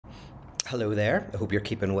Hello there, I hope you're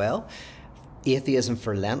keeping well. Atheism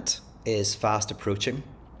for Lent is fast approaching.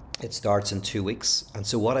 It starts in 2 weeks, and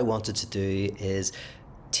so what I wanted to do is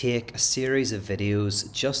take a series of videos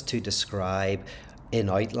just to describe in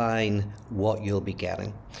outline what you'll be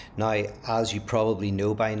getting. Now, as you probably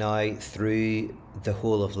know by now, through the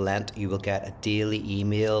whole of Lent, you will get a daily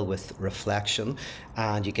email with reflection,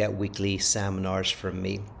 and you get weekly seminars from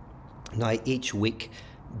me. Now, each week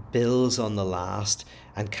builds on the last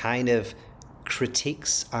and kind of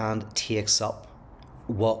critiques and takes up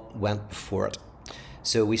what went before it.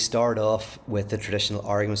 So we start off with the traditional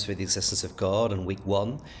arguments for the existence of God in week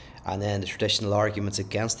 1, and then the traditional arguments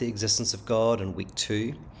against the existence of God in week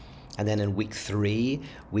 2, and then in week 3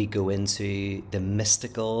 we go into the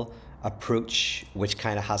mystical approach, which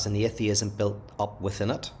kind of has an atheism built up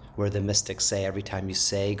within it, where the mystics say every time you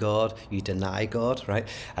say God, you deny God, right?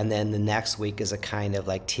 And then the next week is a kind of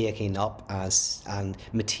like taking up as and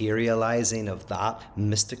materializing of that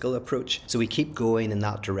mystical approach. So we keep going in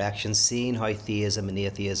that direction, seeing how theism and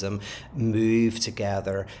atheism move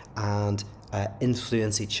together and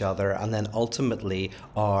influence each other, and then ultimately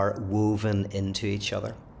are woven into each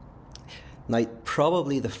other. Now,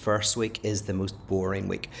 probably the first week is the most boring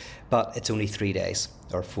week, but it's only 3 days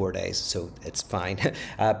or 4 days, so it's fine.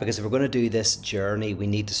 Because if we're going to do this journey, we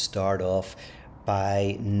need to start off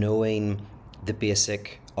by knowing the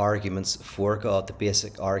basic arguments for God, the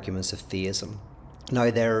basic arguments of theism.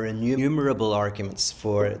 Now, there are innumerable arguments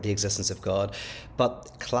for the existence of God,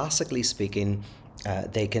 but classically speaking,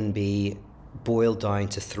 they can be boiled down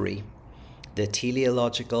to 3: the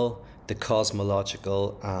teleological, the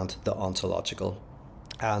cosmological, and the ontological.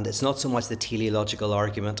 And it's not so much the teleological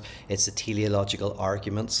argument, it's the teleological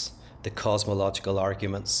arguments, the cosmological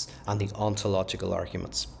arguments, and the ontological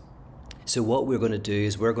arguments. So what we're going to do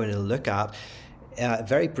is we're going to look at,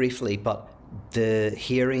 very briefly, but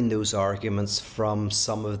hearing those arguments from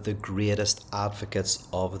some of the greatest advocates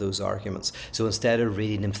of those arguments. So instead of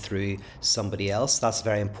reading them through somebody else, that's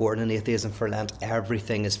very important in Atheism for Lent.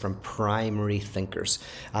 Everything is from primary thinkers,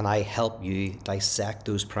 and I help you dissect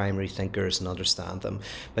those primary thinkers and understand them.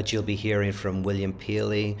 But you'll be hearing from William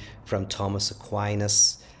Paley, from Thomas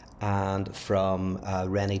Aquinas, and from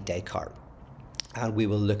René Descartes. And we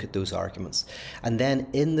will look at those arguments. And then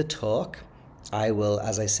in the talk, I will,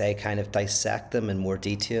 as I say, kind of dissect them in more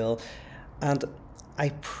detail, and I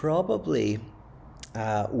probably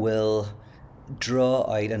will draw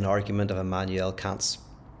out an argument of Immanuel Kant's,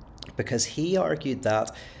 because he argued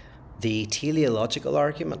that the teleological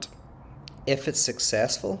argument, if it's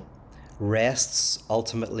successful, rests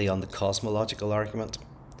ultimately on the cosmological argument.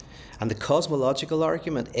 And the cosmological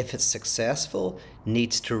argument, if it's successful,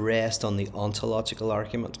 needs to rest on the ontological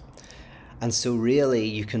argument. And so really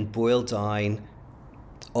you can boil down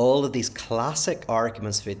all of these classic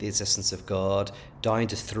arguments for the existence of God down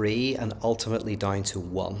to 3 and ultimately down to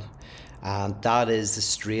 1. And that is the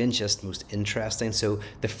strangest, most interesting. So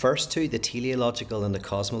the first 2, the teleological and the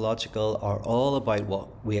cosmological, are all about what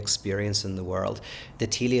we experience in the world. The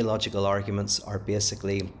teleological arguments are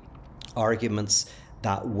basically arguments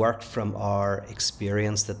that work from our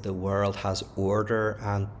experience that the world has order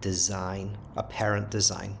and design, apparent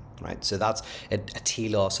design. Right, so that's a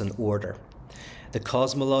telos, an order. The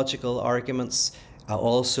cosmological arguments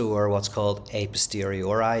also are what's called a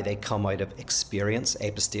posteriori. They come out of experience.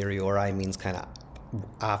 A posteriori means kind of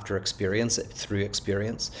after experience, through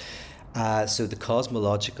experience. So the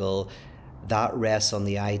cosmological, that rests on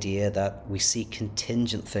the idea that we see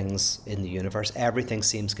contingent things in the universe. Everything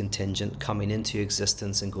seems contingent, coming into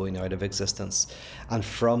existence and going out of existence. And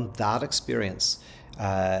from that experience,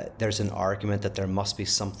 there's an argument that there must be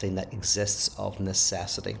something that exists of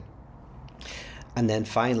necessity. And then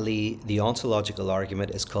finally, the ontological argument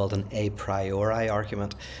is called an a priori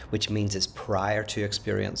argument, which means it's prior to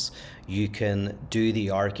experience. You can do the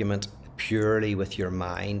argument purely with your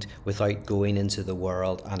mind without going into the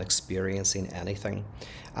world and experiencing anything.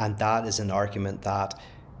 And that is an argument that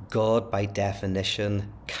God, by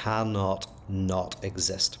definition, cannot not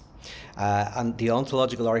exist. And the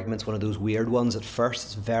ontological argument's one of those weird ones. At first,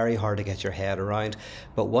 it's very hard to get your head around,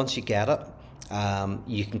 but once you get it,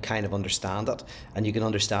 you can kind of understand it, and you can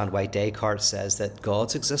understand why Descartes says that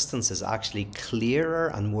God's existence is actually clearer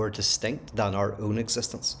and more distinct than our own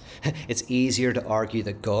existence. It's easier to argue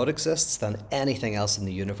that God exists than anything else in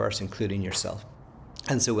the universe, including yourself.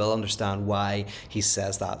 And so we'll understand why he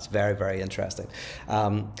says that. It's very, very interesting.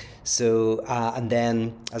 And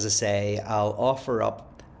then, as I say, I'll offer up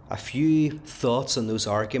a few thoughts on those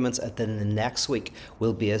arguments, and then the next week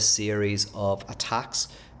will be a series of attacks,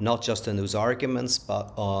 not just on those arguments,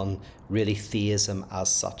 but on really theism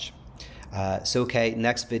as such. So okay,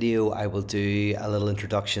 next video I will do a little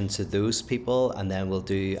introduction to those people, and then we'll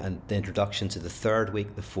do the introduction to the third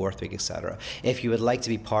week, the fourth week, etc. If you would like to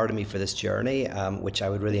be part of me for this journey, which I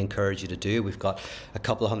would really encourage you to do, we've got a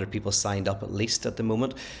couple of hundred people signed up at least at the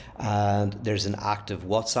moment, and there's an active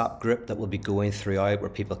WhatsApp group that will be going throughout where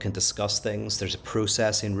people can discuss things. There's a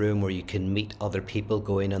processing room where you can meet other people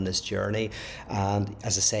going on this journey, and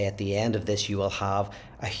as I say, at the end of this you will have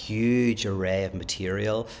a huge array of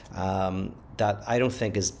material that I don't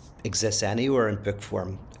think exists anywhere in book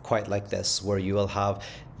form quite like this, where you will have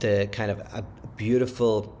the kind of a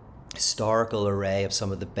beautiful historical array of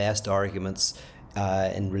some of the best arguments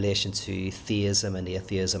in relation to theism and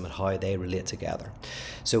atheism and how they relate together.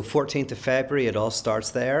 So 14th of February, it all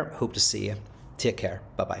starts there. Hope to see you. Take care.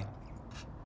 Bye-bye.